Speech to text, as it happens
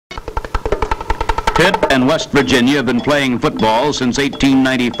Pitt and West Virginia have been playing football since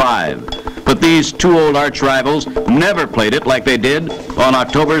 1895, but these two old arch rivals never played it like they did on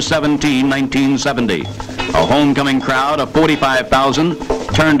October 17, 1970. A homecoming crowd of 45,000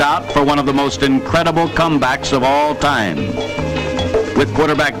 turned out for one of the most incredible comebacks of all time. With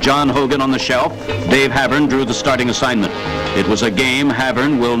quarterback John Hogan on the shelf, Dave Havern drew the starting assignment. It was a game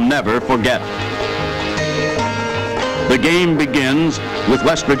Havern will never forget. The game begins with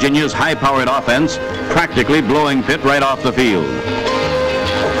West Virginia's high-powered offense practically blowing Pitt right off the field.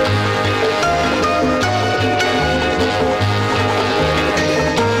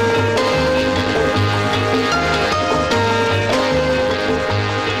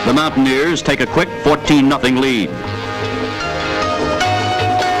 The Mountaineers take a quick 14-0 lead.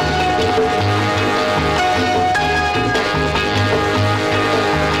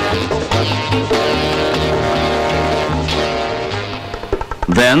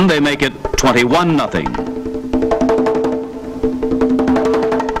 Then they make it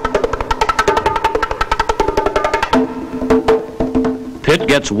 21-0. Pitt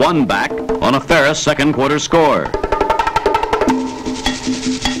gets one back on a Ferris second quarter score.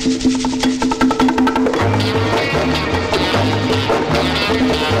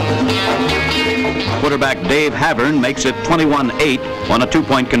 Quarterback Dave Havern makes it 21-8 on a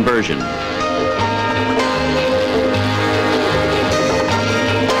two-point conversion.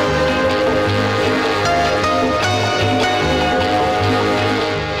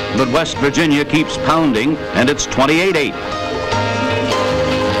 But West Virginia keeps pounding, and it's 28-8.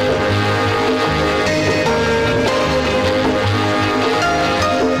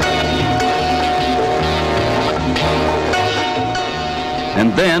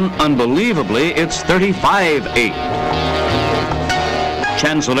 And then, unbelievably, it's 35-8.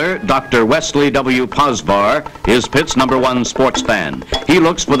 Chancellor Dr. Wesley W. Posvar is Pitt's #1 sports fan. He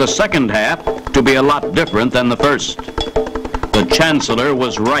looks for the second half to be a lot different than the first. The Chancellor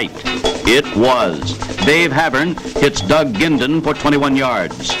was right. It was. Dave Havern hits Doug Gindin for 21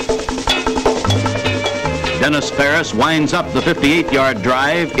 yards. Dennis Ferris winds up the 58-yard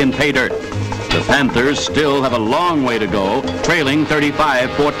drive in pay dirt. The Panthers still have a long way to go, trailing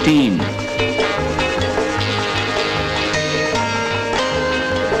 35-14.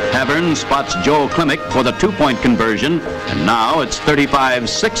 Havern spots Joe Klimek for the two-point conversion, and now it's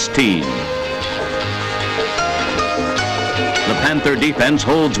 35-16. The Panther defense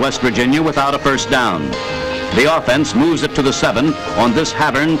holds West Virginia without a first down. The offense moves it to the 7 on this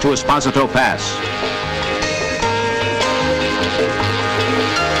Havern to Esposito pass.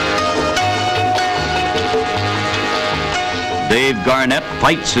 Dave Garnett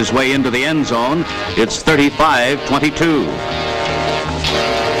fights his way into the end zone. It's 35-22.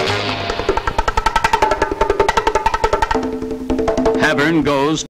 Havern goes